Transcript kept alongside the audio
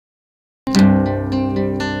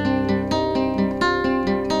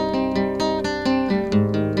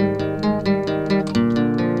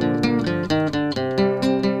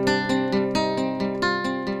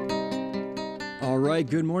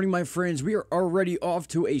morning, my friends. We are already off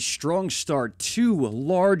to a strong start. 2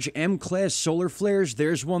 large M-class solar flares.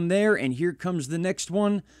 There's one there, and here comes the next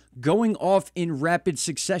one, going off in rapid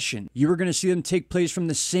succession. You are going to see them take place from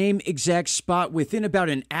the same exact spot within about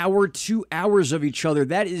an hour, 2 hours of each other.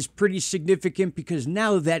 That is pretty significant because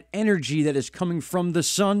now that energy that is coming from the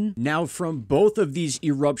sun, now from both of these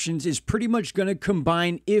eruptions, is pretty much going to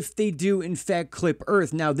combine if they do in fact clip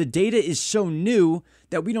Earth. Now, the data is so new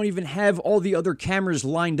that we don't even have all the other cameras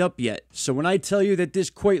lined up yet. So when I tell you that this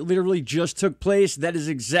quite literally just took place, that is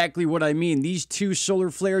exactly what I mean. These 2 solar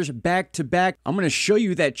flares back to back. I'm going to show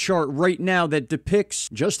you that chart right now that depicts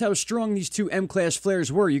just how strong these 2 M-class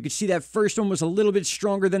flares were. You can see that first one was a little bit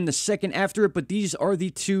stronger than the second after it, but these are the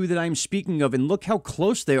 2 that I'm speaking of, and look how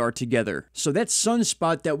close they are together. So that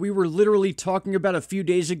sunspot that we were literally talking about a few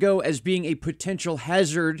days ago as being a potential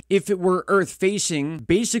hazard if it were Earth-facing,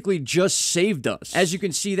 basically just saved us. As you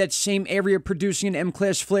can see, that same area producing an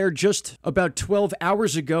M-class flare just about 12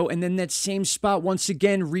 hours ago, and then that same spot once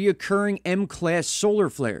again reoccurring M-class solar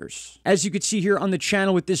flares. As you can see here on the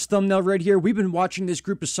channel with this thumbnail right here, we've been watching this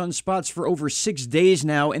group of sunspots for over 6 days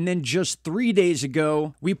now, and then just 3 days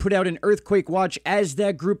ago, we put out an earthquake watch as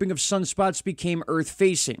that grouping of sunspots became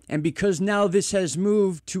Earth-facing. And because now this has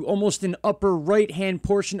moved to almost an upper right-hand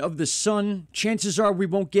portion of the sun, chances are we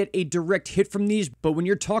won't get a direct hit from these, but when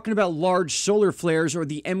you're talking about large solar flares, or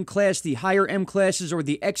the M-class, the higher M-classes, or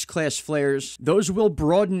the X-class flares, those will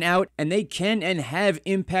broaden out, and they can and have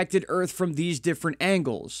impacted Earth from these different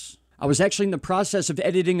angles. I was actually in the process of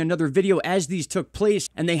editing another video as these took place,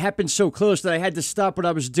 and they happened so close that I had to stop what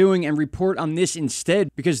I was doing and report on this instead,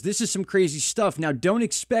 because this is some crazy stuff. Now, don't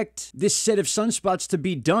expect this set of sunspots to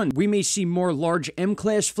be done. We may see more large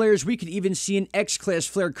M-class flares. We could even see an X-class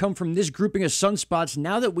flare come from this grouping of sunspots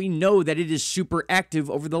now that we know that it is super active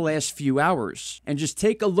over the last few hours. And just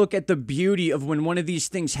take a look at the beauty of when one of these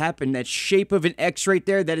things happen. That shape of an X right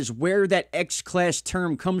there, that is where that X-class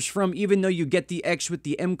term comes from, even though you get the X with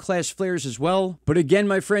the M-class flares as well. But again,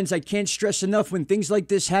 my friends, I can't stress enough, when things like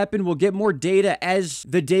this happen, we'll get more data as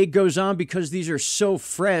the day goes on because these are so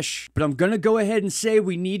fresh. But I'm gonna go ahead and say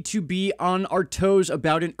we need to be on our toes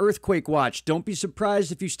about an earthquake watch. Don't be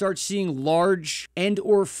surprised if you start seeing large and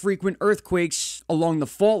or frequent earthquakes along the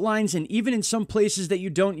fault lines, and even in some places that you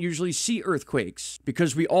don't usually see earthquakes.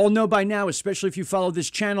 Because we all know by now, especially if you follow this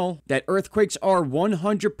channel, that earthquakes are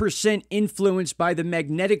 100% influenced by the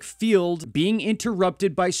magnetic field being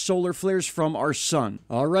interrupted by solar flares from our sun.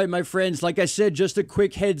 Alright, my friends, like I said, just a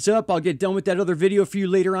quick heads up. I'll get done with that other video for you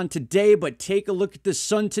later on today, but take a look at the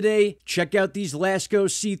sun today. Check out these LASCO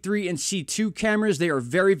C3 and C2 cameras. They are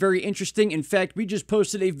very, very interesting. In fact, we just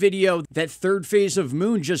posted a video that third phase of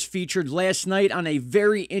moon just featured last night on a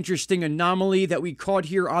very interesting anomaly that we caught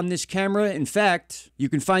here on this camera. In fact, you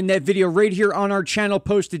can find that video right here on our channel,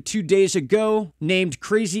 posted 2 days ago, named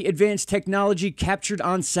Crazy Advanced Technology Captured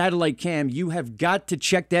on Satellite Cam. You have got to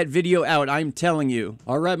check that video out, I'm telling you.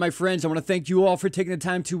 Alright, my friends, I want to thank you all for taking the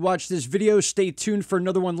time to watch this video. Stay tuned for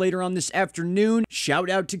another one later on this afternoon. Shout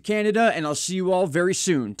out to Canada, and I'll see you all very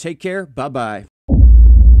soon. Take care. Bye-bye.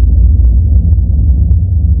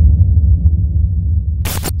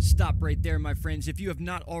 Stop right there, my friends. If you have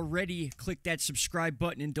not already, click that subscribe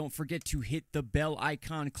button, and don't forget to hit the bell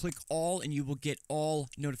icon. Click all, and you will get all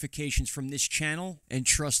notifications from this channel. And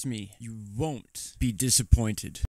trust me, you won't be disappointed.